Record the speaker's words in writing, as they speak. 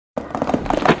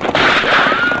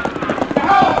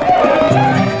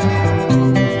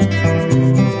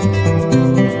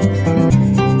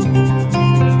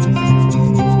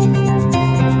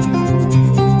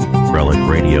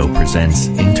presents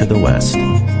Into the West.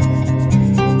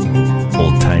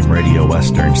 Old-time radio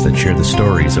westerns that share the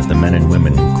stories of the men and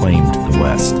women who claimed the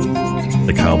West.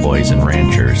 The cowboys and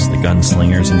ranchers, the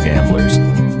gunslingers and gamblers,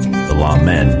 the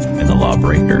lawmen and the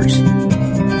lawbreakers.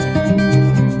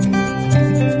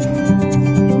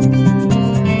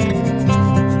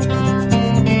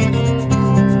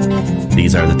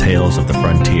 These are the tales of the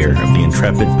frontier, of the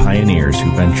intrepid pioneers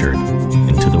who ventured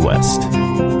into the West.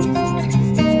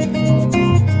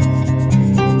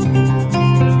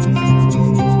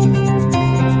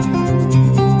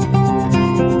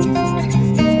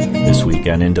 This week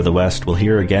on Into the West, we'll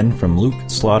hear again from Luke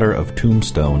Slaughter of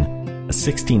Tombstone, a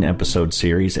 16-episode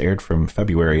series aired from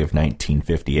February of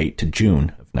 1958 to June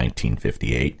of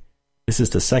 1958. This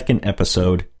is the second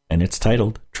episode, and it's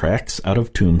titled Tracks Out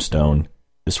of Tombstone.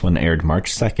 This one aired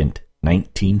March 2nd,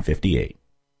 1958.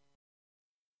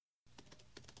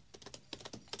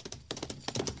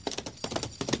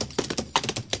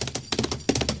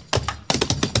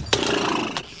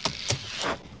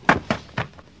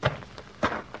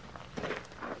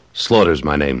 Slaughter's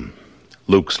my name.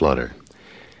 Luke Slaughter.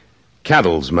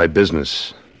 Cattle's my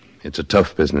business. It's a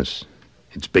tough business.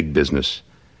 It's big business.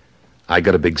 I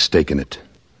got a big stake in it.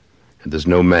 And there's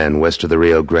no man west of the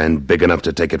Rio Grande big enough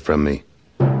to take it from me.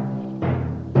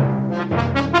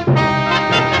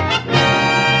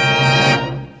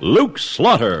 Luke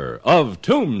Slaughter of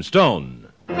Tombstone.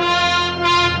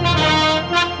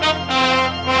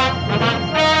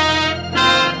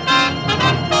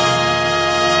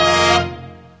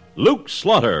 Luke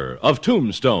Slaughter of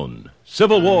Tombstone,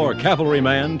 Civil War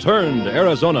cavalryman turned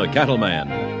Arizona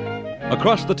cattleman.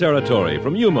 Across the territory,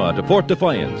 from Yuma to Fort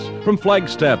Defiance, from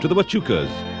Flagstaff to the Huachucas,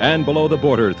 and below the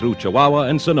border through Chihuahua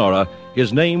and Sonora,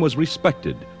 his name was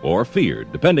respected or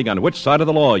feared, depending on which side of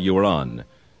the law you were on.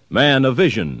 Man of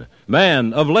vision,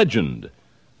 man of legend,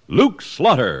 Luke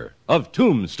Slaughter of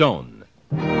Tombstone.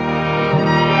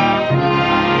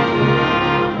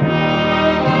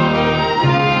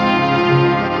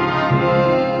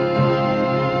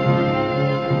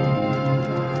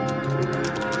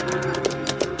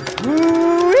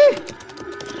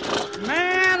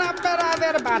 I've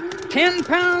had about 10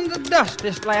 pounds of dust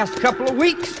this last couple of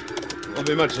weeks. Won't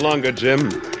be much longer, Jim.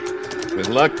 With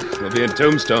luck, we'll be in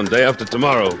Tombstone day after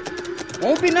tomorrow.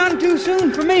 Won't be none too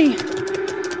soon for me.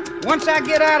 Once I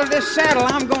get out of this saddle,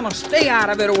 I'm gonna stay out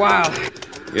of it a while.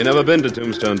 You never been to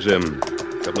Tombstone, Jim.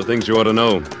 A couple of things you ought to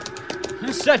know.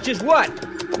 Such as what?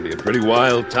 It'll be a pretty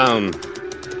wild town.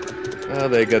 Well,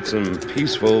 they got some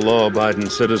peaceful, law-abiding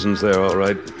citizens there, all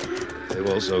right. They've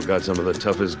also got some of the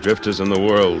toughest drifters in the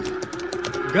world.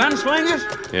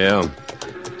 Gunslingers? Yeah.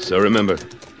 So remember,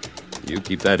 you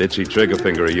keep that itchy trigger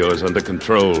finger of yours under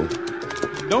control.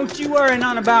 Don't you worry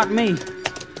none about me.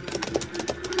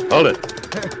 Hold it.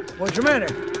 What's the matter?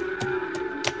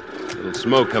 A little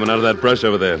smoke coming out of that brush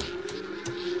over there.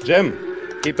 Jim,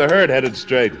 keep the herd headed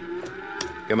straight.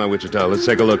 Come on, Wichita, let's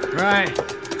take a look. Right.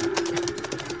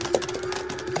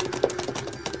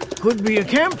 Could be a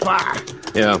campfire.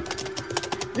 Yeah.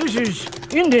 This is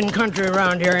Indian country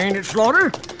around here, ain't it,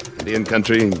 Slaughter? Indian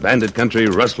country, bandit country,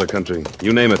 rustler country.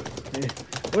 You name it.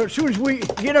 Well, as soon as we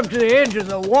get up to the edge of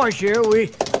the wash here,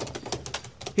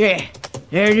 Yeah,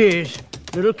 there it is.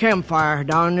 Little campfire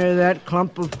down near that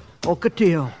clump of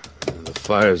ocotillo. The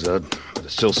fire's out, but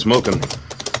it's still smoking.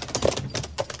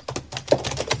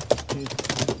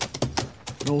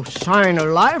 No sign of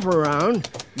life around.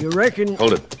 You reckon...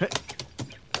 Hold it.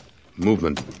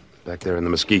 Movement. Back there in the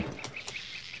mesquite.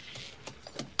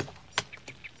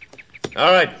 All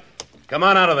right. Come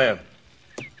on out of there.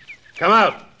 Come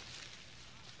out.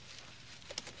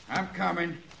 I'm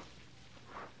coming.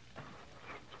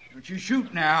 Don't you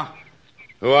shoot now.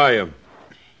 Who are you?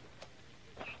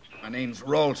 My name's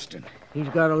Ralston. He's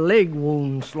got a leg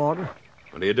wound, Slaughter.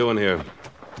 What are you doing here?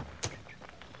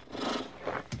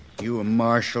 You a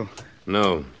marshal?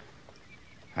 No.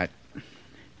 I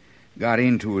got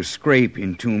into a scrape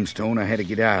in Tombstone. I had to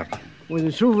get out. With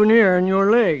a souvenir in your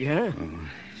leg, huh?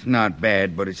 It's not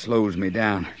bad, but it slows me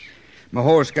down. My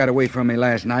horse got away from me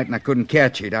last night, and I couldn't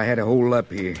catch it. I had to hold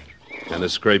up here. What kind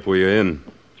of scrape were you in?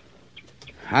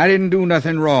 I didn't do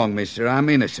nothing wrong, mister. I'm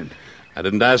innocent. I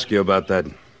didn't ask you about that.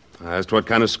 I asked what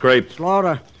kind of scrape.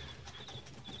 Slaughter.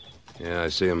 Yeah, I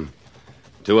see them.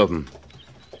 Two of them.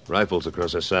 Rifles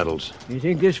across their saddles. You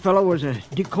think this fellow was a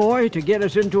decoy to get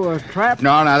us into a trap?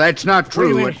 No, that's not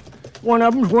true. Wait a minute. One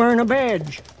of them's wearing a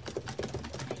badge.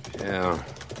 Yeah.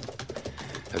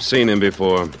 I've seen him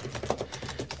before.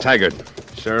 Taggart,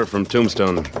 sheriff from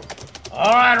Tombstone.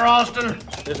 All right, Ralston.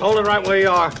 Just hold it right where you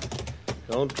are.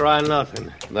 Don't try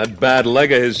nothing. That bad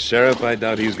leg of his, Sheriff, I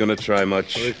doubt he's going to try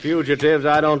much. With fugitives,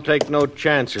 I don't take no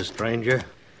chances, stranger.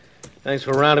 Thanks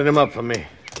for rounding him up for me.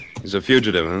 He's a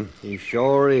fugitive, huh? He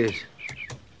sure is.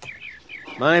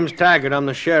 My name's Taggart. I'm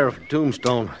the sheriff of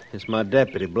Tombstone. It's my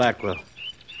deputy, Blackwell.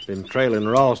 Been trailing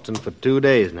Ralston for 2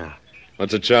 days now.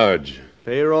 What's the charge?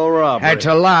 Payroll robbery. That's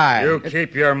a lie. You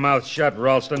keep your mouth shut,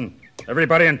 Ralston.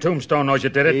 Everybody in Tombstone knows you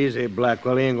did it. Easy,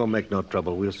 Blackwell. He ain't gonna make no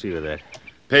trouble. We'll see to that.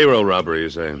 Payroll robbery, you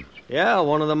say? Yeah,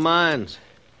 one of the mines.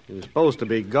 He was supposed to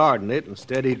be guarding it.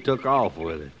 Instead, he took off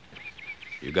with it.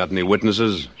 You got any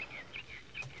witnesses?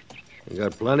 We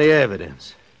got plenty of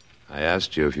evidence. I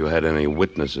asked you if you had any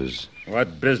witnesses.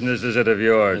 What business is it of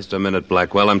yours? Just a minute,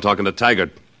 Blackwell. I'm talking to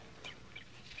Taggart.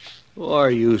 Who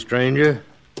are you, stranger?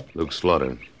 Luke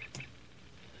Slaughter.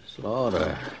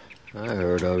 Slaughter. I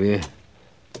heard of you.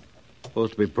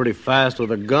 Supposed to be pretty fast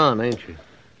with a gun, ain't you?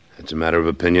 It's a matter of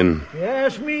opinion. You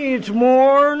ask me, it's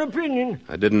more an opinion.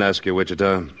 I didn't ask you,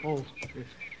 Wichita. Oh.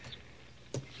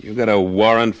 You got a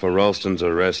warrant for Ralston's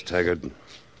arrest, Taggart.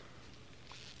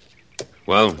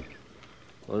 Well?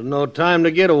 There's no time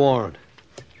to get a warrant.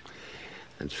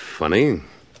 That's funny.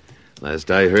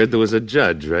 Last I heard, there was a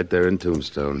judge right there in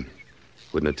Tombstone.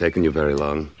 Wouldn't have taken you very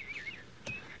long.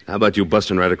 How about you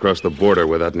busting right across the border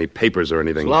without any papers or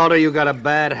anything? Slaughter, you got a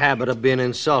bad habit of being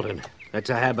insulting. That's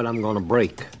a habit I'm going to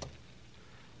break.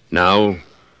 Now?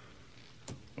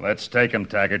 Let's take him,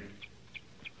 Taggart.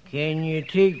 Can you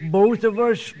take both of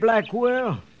us,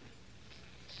 Blackwell?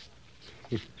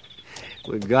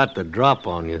 We got the drop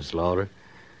on you, Slaughter.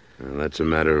 Well, that's a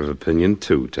matter of opinion,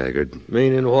 too, Taggart.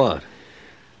 Meaning what?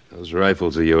 Those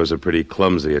rifles of yours are pretty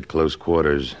clumsy at close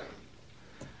quarters.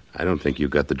 I don't think you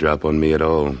got the drop on me at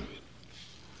all.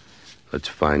 Let's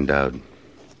find out.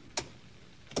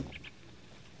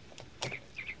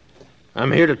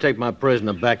 I'm here to take my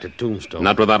prisoner back to Tombstone.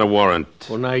 Not without a warrant.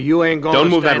 Well, now, you ain't going to Don't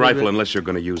move that stand rifle in unless you're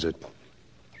going to use it.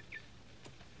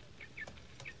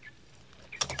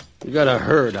 You got a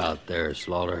herd out there,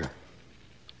 Slaughter.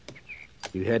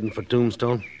 You heading for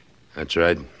Tombstone? That's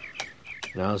right.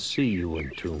 And I'll see you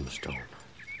in Tombstone.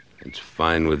 It's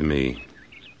fine with me.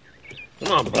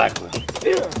 Come on, Blackwell.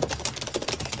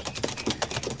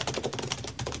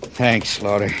 Thanks,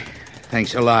 Slaughter.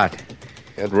 Thanks a lot.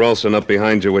 Get Ralston up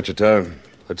behind you, Wichita.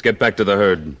 Let's get back to the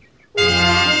herd.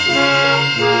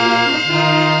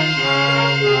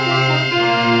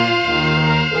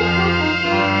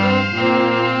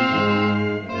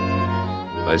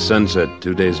 By sunset,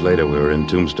 2 days later, we were in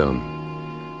Tombstone.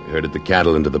 We herded the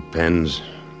cattle into the pens.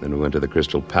 Then we went to the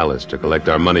Crystal Palace to collect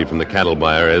our money from the cattle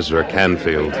buyer, Ezra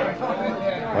Canfield.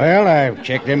 Well, I've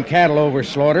checked them cattle over,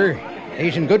 Slaughter.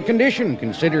 He's in good condition,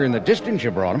 considering the distance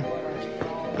you brought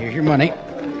him. Here's your money.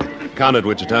 Count it,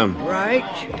 Wichita. Right.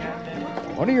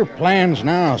 What are your plans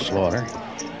now, Slaughter?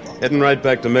 Heading right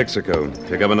back to Mexico.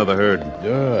 Pick up another herd.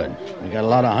 Good. We got a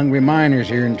lot of hungry miners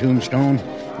here in Tombstone.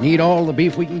 Need all the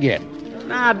beef we can get.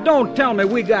 Now, don't tell me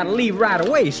we gotta leave right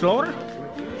away, Slaughter.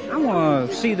 I want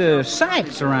to see the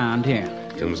sights around here.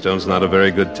 Tombstone's not a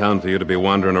very good town for you to be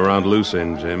wandering around loose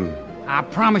in, Jim. I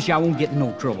promise you I won't get in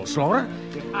no trouble, Slaughter.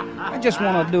 I just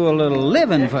want to do a little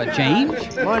living for a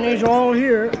change. Money's all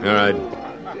here. All right.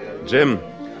 Jim,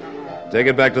 take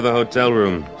it back to the hotel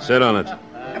room. Sit on it.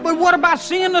 But what about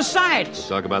seeing the sights?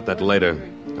 Talk about that later.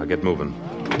 I'll get moving.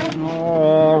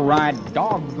 All right,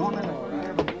 doggone it.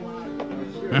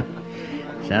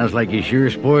 Sounds like you sure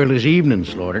spoiled his evening,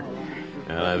 Slaughter.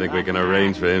 Well, I think we can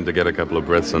arrange for him to get a couple of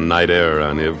breaths of night air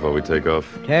around here before we take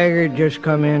off. Taggart just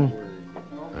come in.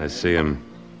 I see him.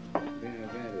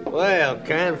 Well,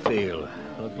 Canfield,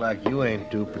 look like you ain't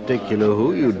too particular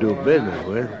who you do business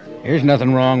with. There's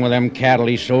nothing wrong with them cattle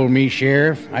he sold me,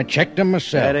 Sheriff. I checked them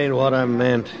myself. That ain't what I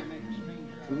meant.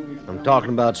 I'm talking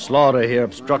about Slaughter here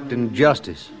obstructing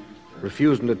justice,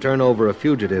 refusing to turn over a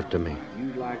fugitive to me.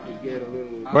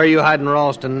 Where are you hiding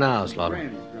Ralston now,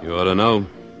 Slaughter? You ought to know.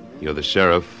 You're the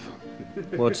sheriff.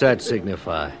 What's that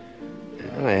signify?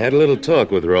 I had a little talk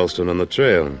with Ralston on the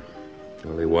trail.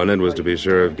 All he wanted was to be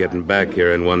sure of getting back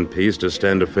here in one piece to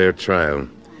stand a fair trial.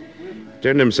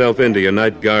 Turned himself in to your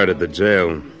night guard at the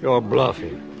jail. You're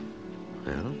bluffing.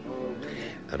 Well,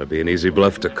 that'll be an easy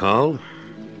bluff to call.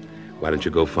 Why don't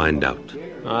you go find out?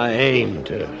 I aim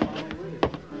to.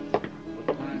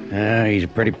 He's a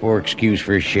pretty poor excuse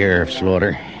for a sheriff,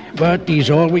 Slaughter. But he's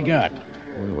all we got.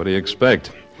 Well, what do you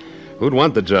expect? Who'd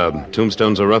want the job?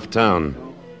 Tombstone's a rough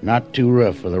town. Not too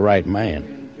rough for the right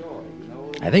man.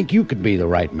 I think you could be the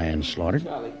right man, Slaughter.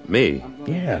 Me?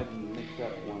 Yeah.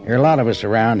 There are a lot of us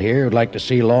around here who'd like to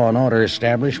see law and order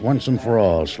established once and for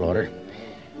all, Slaughter.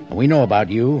 And we know about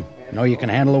you. Know you can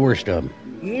handle the worst of them.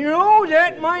 You know,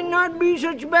 that might not be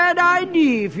such a bad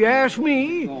idea, if you ask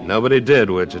me. Nobody did,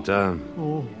 Wichita.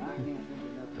 Oh.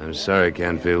 I'm sorry,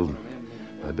 Canfield.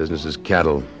 My business is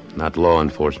cattle, not law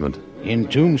enforcement. In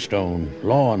Tombstone,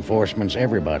 law enforcement's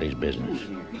everybody's business.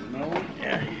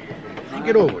 Think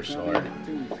it over, Slaughter.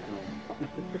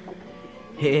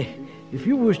 If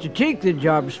you was to take the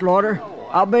job, Slaughter,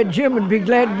 I'll bet Jim would be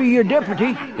glad to be your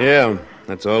deputy. Yeah,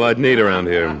 that's all I'd need around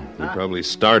here. He'd probably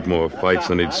start more fights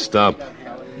than he'd stop.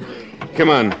 Come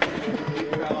on.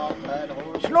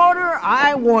 Slaughter,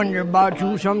 I wonder about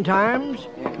you sometimes.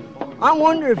 I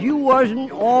wonder if you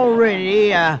wasn't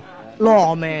already a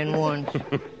lawman once.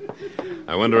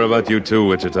 I wonder about you too,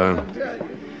 Wichita.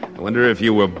 I wonder if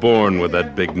you were born with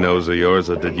that big nose of yours,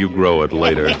 or did you grow it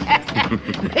later?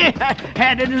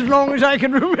 Had it as long as I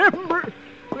can remember.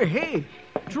 But hey,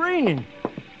 it's raining.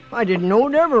 I didn't know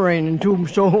it ever rained in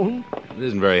Tombstone. It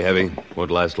isn't very heavy.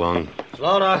 Won't last long.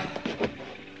 Slaughter,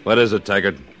 What is it,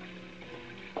 Taggart?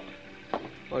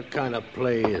 what kind of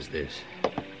play is this?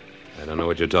 I don't know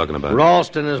what you're talking about.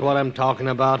 Ralston is what I'm talking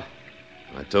about.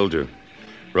 I told you.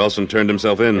 Ralston turned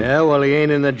himself in. Yeah, well, he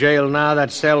ain't in the jail now.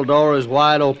 That cell door is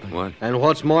wide open. What? And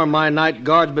what's more, my night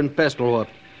guard's been pistol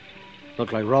whipped.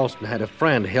 Looked like Ralston had a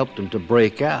friend helped him to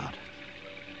break out.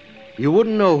 You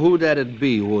wouldn't know who that'd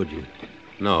be, would you?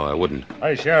 No, I wouldn't.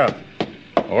 Hey, Sheriff.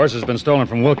 A horse has been stolen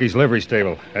from Wilkie's livery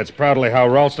stable. That's proudly how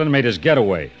Ralston made his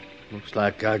getaway. Looks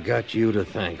like I got you to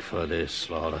thank for this,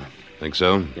 Slaughter. Think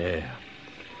so? Yeah.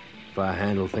 If I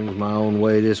handled things my own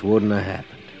way, this wouldn't have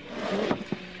happened.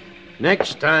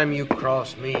 Next time you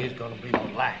cross me is going to be the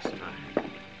last time.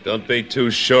 Don't be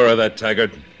too sure of that,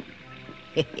 Taggart.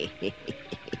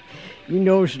 You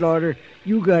know, Slaughter,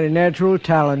 you got a natural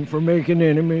talent for making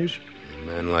enemies. A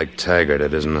man like Taggart,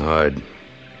 it isn't hard.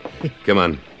 Come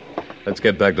on. Let's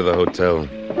get back to the hotel.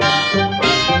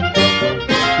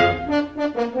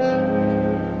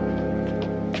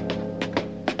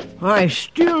 I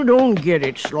still don't get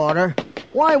it, Slaughter.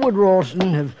 Why would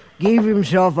Ralston have gave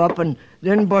himself up and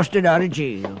then busted out of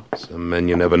jail? Some men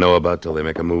you never know about till they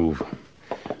make a move.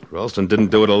 Ralston didn't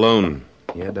do it alone.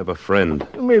 He had to have a friend.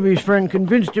 Maybe his friend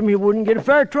convinced him he wouldn't get a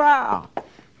fair trial.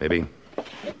 Maybe.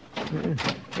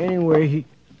 Anyway,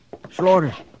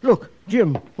 Slaughter, look,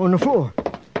 Jim, on the floor.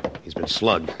 He's been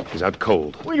slugged. He's out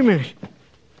cold. Wait a minute.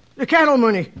 The cattle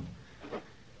money.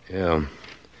 Yeah.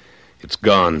 It's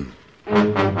gone.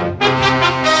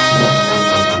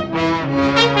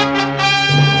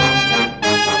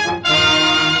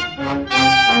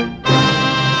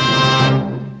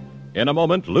 In a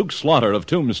moment, Luke Slaughter of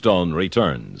Tombstone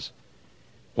returns.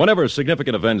 Whenever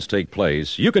significant events take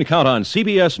place, you can count on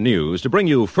CBS News to bring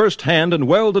you first-hand and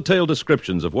well-detailed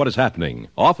descriptions of what is happening,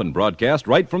 often broadcast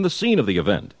right from the scene of the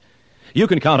event. You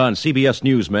can count on CBS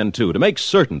Newsmen, too, to make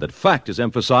certain that fact is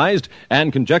emphasized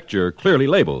and conjecture clearly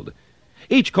labeled.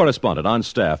 Each correspondent on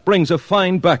staff brings a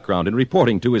fine background in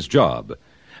reporting to his job.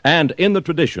 And in the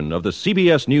tradition of the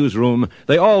CBS newsroom,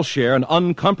 they all share an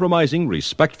uncompromising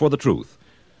respect for the truth.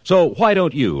 So why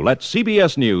don't you let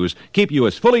CBS News keep you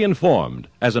as fully informed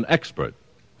as an expert?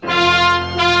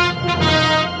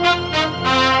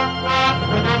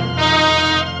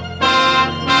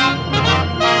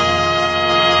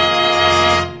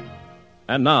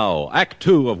 And now, Act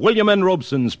Two of William N.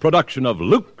 Robeson's production of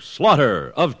Luke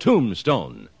Slaughter of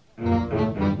Tombstone.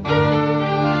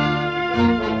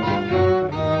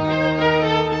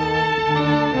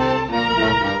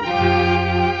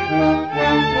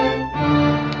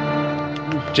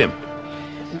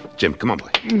 Jim, come on, boy.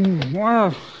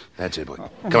 Well, That's it, boy.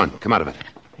 Come on, come out of it.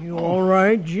 You all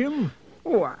right, Jim?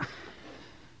 oh,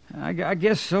 I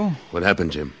guess so. What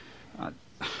happened, Jim?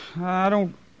 I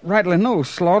don't rightly know,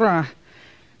 Slaughter. I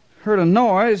heard a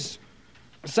noise.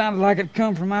 It sounded like it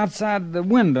come from outside the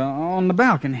window on the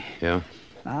balcony. Yeah?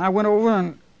 I went over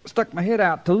and stuck my head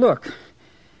out to look.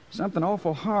 Something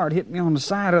awful hard hit me on the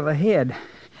side of the head.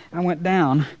 I went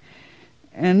down.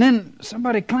 And then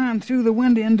somebody climbed through the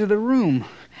window into the room.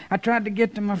 I tried to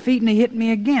get to my feet and he hit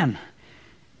me again.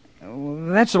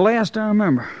 That's the last I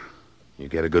remember. You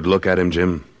get a good look at him,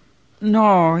 Jim?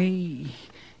 No,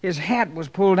 his hat was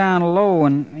pulled down low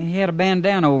and he had a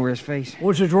bandana over his face.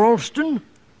 Was it Ralston?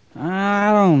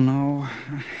 I don't know.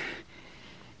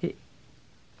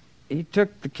 He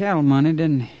took the cattle money,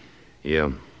 didn't he?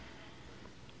 Yeah.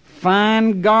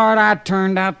 Fine guard I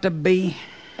turned out to be.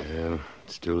 Yeah,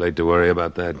 it's too late to worry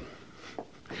about that.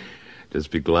 Just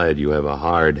be glad you have a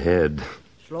hard head.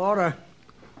 Slaughter.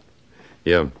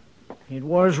 Yeah. It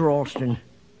was Ralston.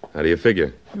 How do you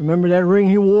figure? Remember that ring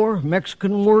he wore?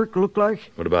 Mexican work, looked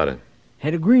like? What about it?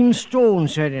 Had a green stone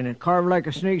set in it, carved like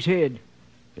a snake's head.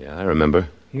 Yeah, I remember.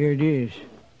 Here it is.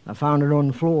 I found it on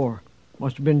the floor.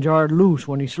 Must have been jarred loose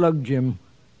when he slugged Jim.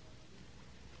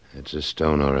 It's a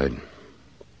stone, all right.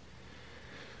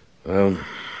 Well,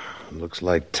 looks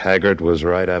like Taggart was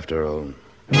right after all.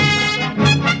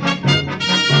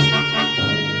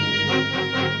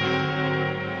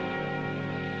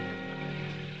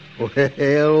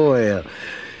 Well.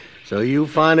 So you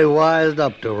finally wised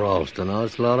up to Ralston, huh,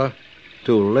 Slaughter?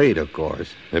 Too late, of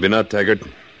course. Maybe not, Taggart.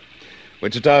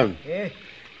 Wichita, Yeah,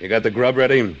 you got the grub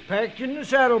ready? packed in the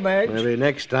saddlebags. Maybe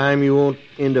next time you won't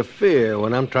interfere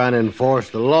when I'm trying to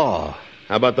enforce the law.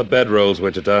 How about the bedrolls,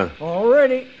 Wichita? All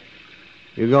ready.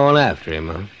 You're going after him,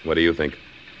 huh? What do you think?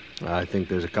 I think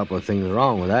there's a couple of things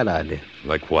wrong with that idea.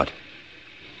 Like what?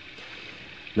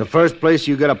 In the first place,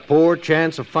 you got a poor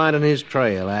chance of finding his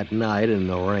trail at night in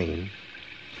the rain.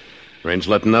 Rain's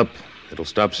letting up. It'll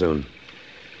stop soon.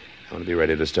 I want to be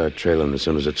ready to start trailing as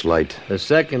soon as it's light. The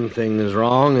second thing that's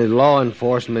wrong is law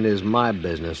enforcement is my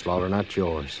business, Slaughter, not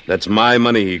yours. That's my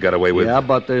money he got away with. Yeah,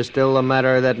 but there's still the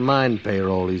matter of that mine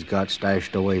payroll he's got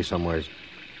stashed away somewhere.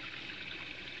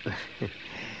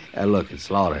 Look, it's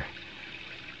Slaughter.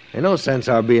 Ain't no sense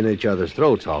our being at each other's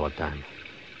throats all the time.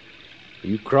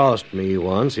 You crossed me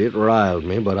once, it riled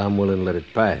me, but I'm willing to let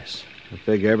it pass. I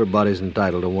figure everybody's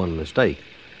entitled to one mistake.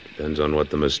 Depends on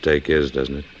what the mistake is,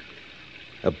 doesn't it?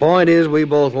 The point is, we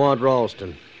both want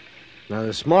Ralston. Now,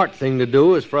 the smart thing to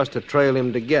do is for us to trail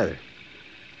him together.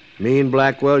 Me and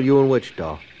Blackwell, you and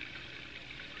Wichita.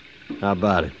 How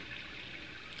about it?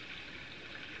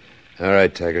 All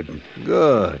right, Taggart.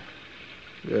 Good.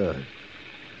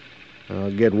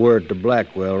 I'll get word to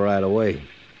Blackwell right away.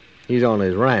 He's on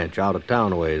his ranch out of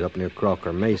town a ways up near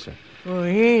Crocker Mesa. Well,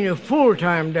 he ain't a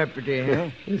full-time deputy, huh?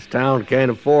 This town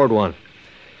can't afford one.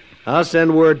 I'll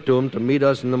send word to him to meet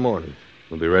us in the morning.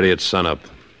 We'll be ready at sunup.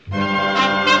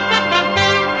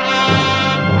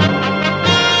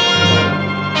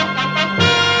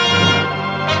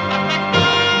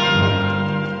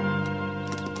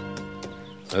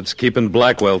 That's keeping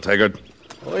Blackwell, Taggart.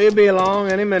 Well, he'll be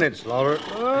along any minute, Slaughter.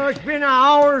 It's been an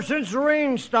hour since the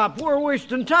rain stopped. We're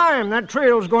wasting time. That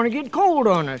trail's going to get cold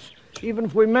on us, even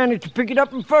if we manage to pick it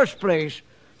up in the first place.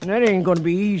 And that ain't going to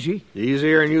be easy.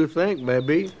 Easier than you think,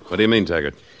 maybe. What do you mean,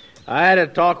 Taggart? I had a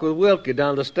talk with Wilkie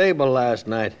down the stable last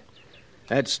night.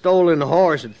 That stolen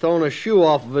horse had thrown a shoe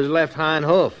off of his left hind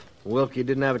hoof. Wilkie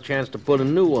didn't have a chance to put a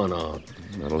new one on.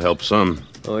 That'll help some.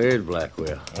 Oh, here's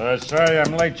Blackwell. Sorry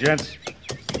I'm late, gents.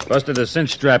 Busted the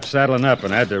cinch strap saddling up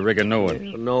and had to rig a new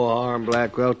one. No harm,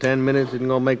 Blackwell. 10 minutes isn't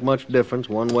going to make much difference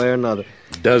one way or another.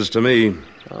 Does to me.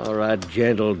 All right,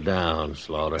 gentle down,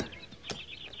 Slaughter.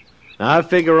 Now, I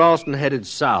figure Ralston headed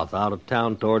south, out of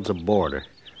town towards the border.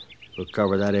 We'll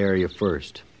cover that area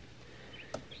first.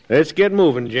 Let's get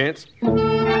moving, gents.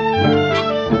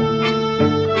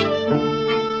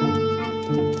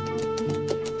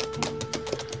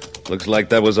 Looks like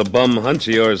that was a bum hunch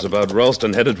of yours about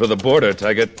Ralston headed for the border,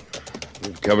 Taggart.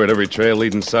 We've covered every trail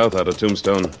leading south out of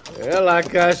Tombstone. Well,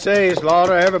 like I say,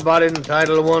 Slaughter, everybody's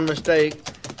entitled to one mistake.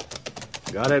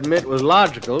 Gotta admit it was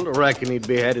logical to reckon he'd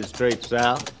be headed straight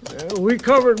south. We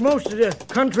covered most of the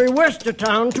country west of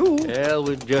town, too. Well,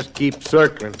 we'd just keep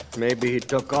circling. Maybe he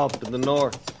took off to the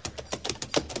north.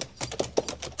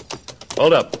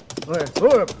 Hold up.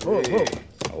 Hold up.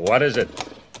 What is it?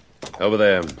 Over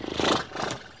there.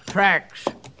 Tracks.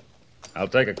 I'll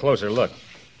take a closer look.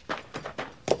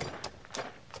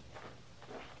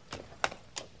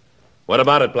 What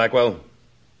about it, Blackwell?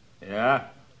 Yeah?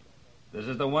 This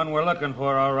is the one we're looking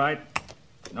for, all right.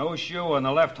 No shoe on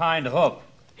the left hind hoof.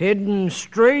 Heading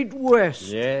straight west.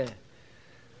 Yeah,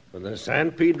 from the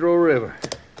San Pedro River.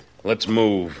 Let's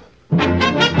move.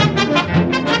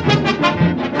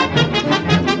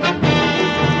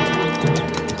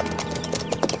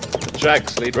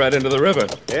 Tracks lead right into the river.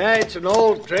 Yeah, it's an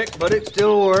old trick, but it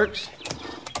still works.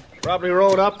 Probably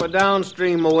rode up or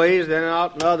downstream a ways, then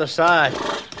out on the other side.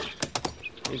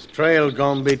 This trail's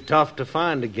gonna be tough to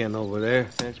find again over there.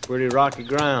 That's pretty rocky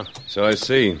ground. So I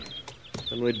see.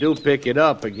 When we do pick it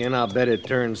up again, I'll bet it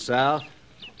turns south.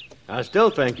 I still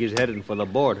think he's heading for the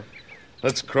border.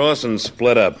 Let's cross and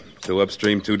split up. 2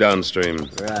 upstream, 2 downstream.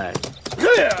 Right.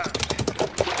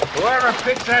 Whoever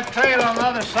picked that trail on the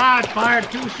other side fired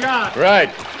 2 shots.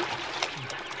 Right.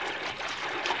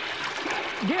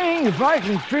 Dang, if I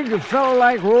can figure a fellow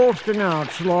like Ralston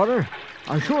out, Slaughter.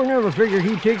 I sure never figured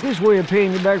he'd take this way of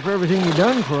paying you back for everything you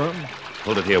done for him.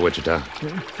 Hold it here, Wichita.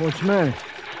 What's the matter?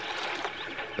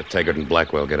 Let Taggart and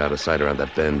Blackwell get out of sight around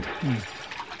that bend.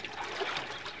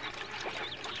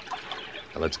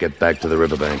 Now let's get back to the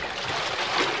riverbank.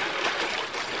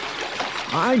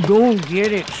 I don't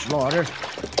get it, Slaughter.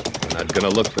 We're not gonna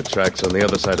look for tracks on the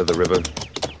other side of the river.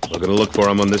 We're going to look for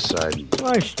him on this side.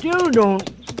 I still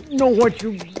don't know what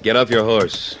you... Get off your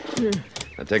horse.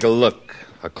 Now take a look,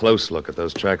 a close look at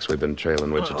those tracks we've been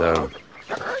trailing, Wichita.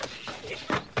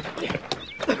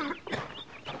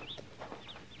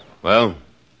 Well?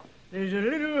 There's a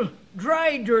little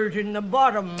dry dirt in the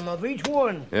bottom of each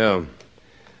one. Yeah.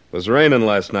 It was raining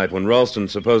last night when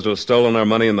Ralston's supposed to have stolen our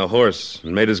money and the horse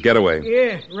and made his getaway.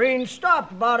 Yeah, rain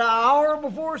stopped about an hour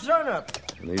before sunup.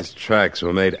 And these tracks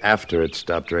were made after it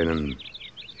stopped raining.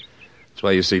 That's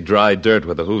why you see dry dirt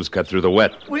where the hooves cut through the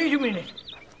wet. Wait a minute.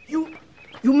 You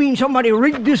mean somebody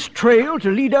rigged this trail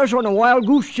to lead us on a wild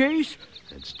goose chase?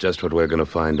 It's just what we're going to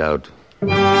find out.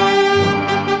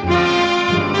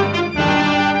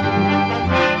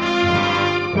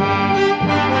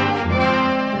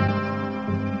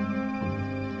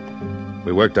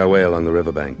 We worked our way along the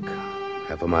riverbank.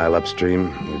 Half a mile upstream,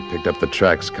 we picked up the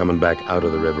tracks coming back out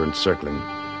of the river and circling.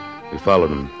 We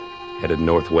followed them, headed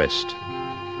northwest.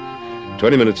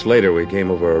 20 minutes later, we came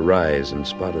over a rise and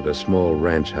spotted a small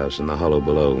ranch house in the hollow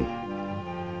below.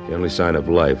 The only sign of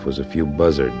life was a few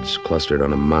buzzards clustered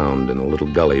on a mound in a little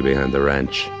gully behind the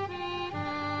ranch.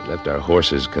 We left our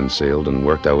horses concealed and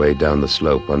worked our way down the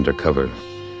slope under cover.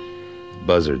 The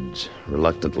buzzards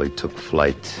reluctantly took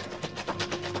flight.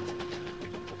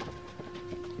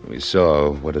 We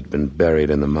saw what had been buried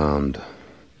in the mound,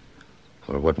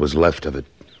 or what was left of it.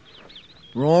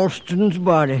 Ralston's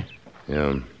body.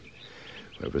 Yeah.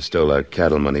 Whoever stole our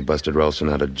cattle money busted Ralston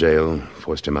out of jail,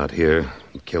 forced him out here,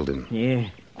 and killed him. Yeah.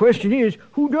 Question is,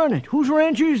 who done it? Whose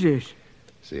ranch is this?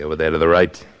 See over there to the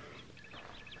right?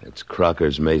 It's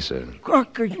Crocker's Mesa.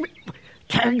 Crocker's Mesa?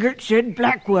 Taggart said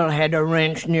Blackwell had a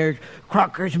ranch near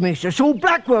Crocker's Mesa, so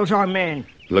Blackwell's our man.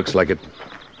 Looks like it.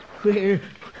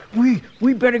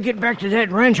 We better get back to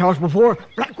that ranch house before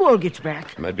Blackwell gets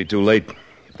back. Might be too late.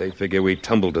 If they figure we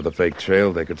tumbled to the fake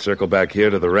trail, they could circle back here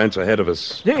to the ranch ahead of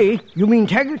us. They? You mean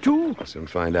Taggart, too? We'll soon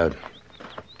find out.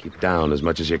 Keep down as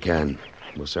much as you can.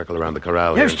 We'll circle around the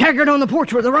corral There's here. Taggart on the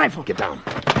porch with the rifle. Get down.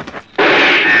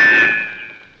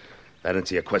 That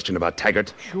answer your question about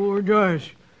Taggart? Sure does.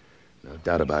 No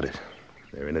doubt about it.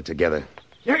 They're in it together.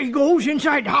 There he goes,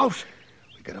 inside the house.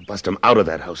 We gotta bust him out of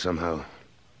that house somehow.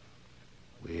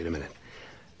 Wait a minute.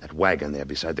 That wagon there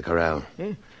beside the corral.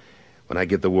 When I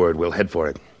give the word, we'll head for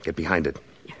it. Get behind it.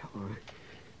 Yeah, all right.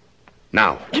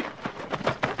 Now.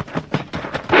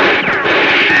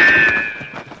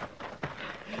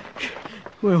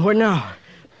 Well, what now?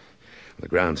 The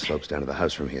ground slopes down to the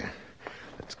house from here.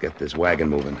 Let's get this wagon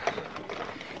moving.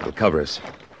 It'll cover us.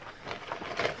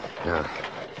 Now,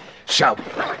 shout.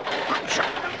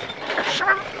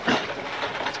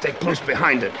 Stay close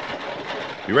behind it.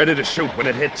 Be ready to shoot when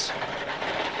it hits.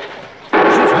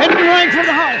 She's heading right for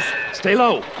the house. Stay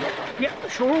low. Yeah,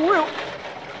 sure will.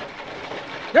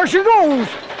 There she goes.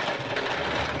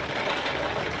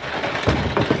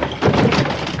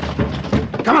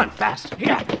 Come on, fast.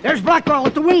 Yeah, there's Blackwell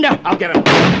at the window. I'll get him.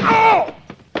 Oh!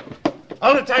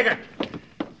 Hold it, Taggart.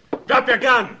 Drop your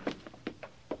gun.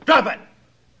 Drop it.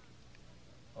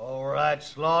 All right,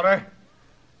 Slaughter.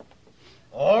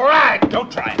 All right.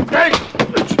 Don't try it.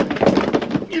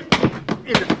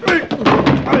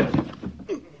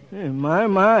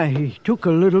 My, he took a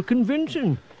little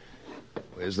convincing.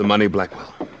 Where's the money,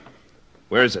 Blackwell?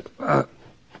 Where is it?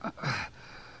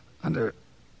 Under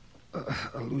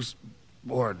a loose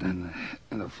board in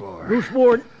the floor. Loose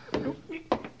board.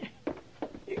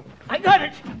 I got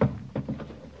it.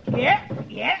 Yeah.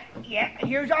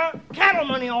 Here's our cattle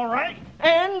money, all right.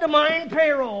 And the mine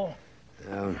payroll.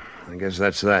 Well, I guess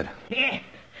that's that. Yeah.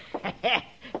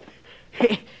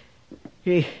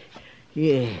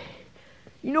 Yeah.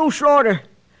 You know, Slaughter,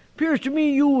 appears to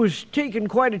me you was taking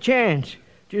quite a chance.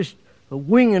 Just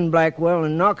winging Blackwell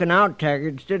and knocking out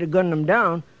Taggart instead of gunning him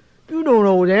down. You don't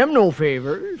owe them no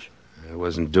favors. I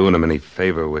wasn't doing them any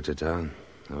favor, Wichita.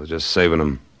 I was just saving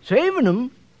them. Saving them?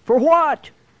 For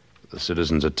what? The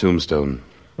citizens of Tombstone.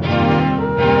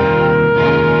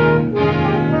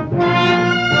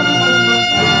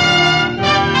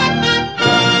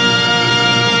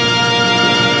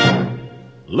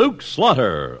 Luke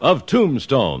Slaughter of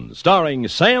Tombstone, starring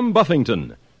Sam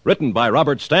Buffington. Written by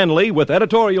Robert Stanley with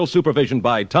editorial supervision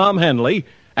by Tom Hanley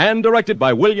and directed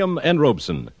by William N.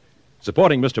 Robeson.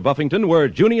 Supporting Mr. Buffington were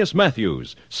Junius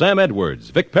Matthews, Sam Edwards,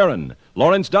 Vic Perrin,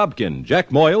 Lawrence Dobkin, Jack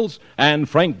Moyles, and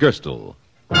Frank Gerstle.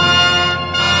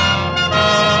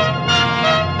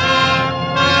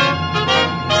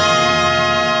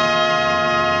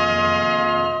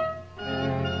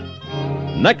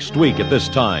 Next week at this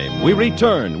time, we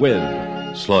return with...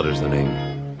 Slaughter's the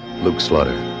name. Luke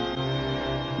Slaughter.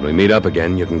 When we meet up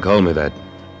again, you can call me that.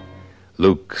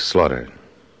 Luke Slaughter.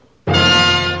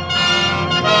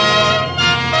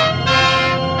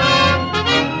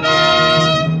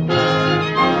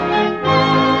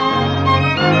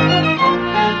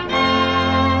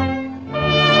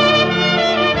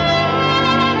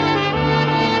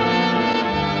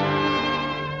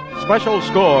 special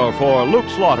score for Luke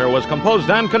Slaughter was composed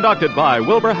and conducted by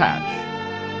Wilbur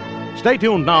Hatch. Stay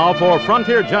tuned now for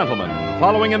Frontier Gentlemen,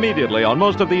 following immediately on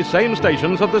most of these same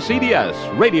stations of the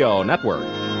CBS Radio Network.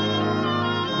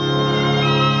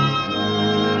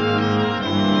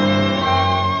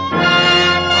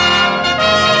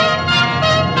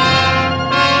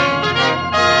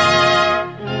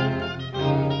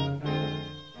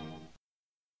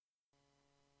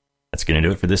 That's going to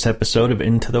do it for this episode of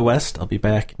Into the West. I'll be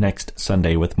back next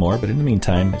Sunday with more, but in the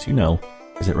meantime, as you know,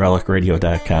 visit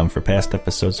relicradio.com for past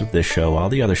episodes of this show, all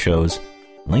the other shows,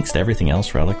 and links to everything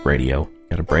else Relic Radio.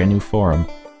 Got a brand new forum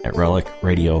at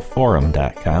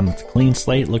relicradioforum.com. It's a clean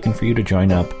slate, looking for you to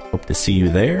join up. Hope to see you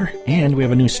there. And we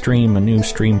have a new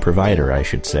stream provider, I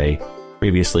should say.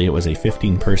 Previously, it was a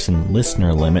 15-person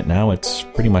listener limit. Now it's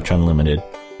pretty much unlimited.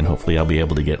 And hopefully I'll be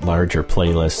able to get larger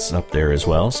playlists up there as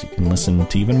well, so you can listen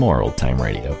to even more old-time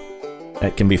radio.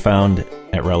 That can be found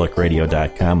at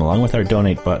relicradio.com, along with our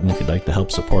donate button if you'd like to help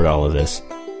support all of this.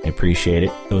 I appreciate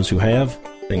it. Those who have,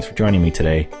 thanks for joining me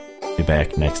today. I'll be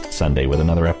back next Sunday with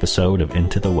another episode of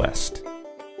Into the West.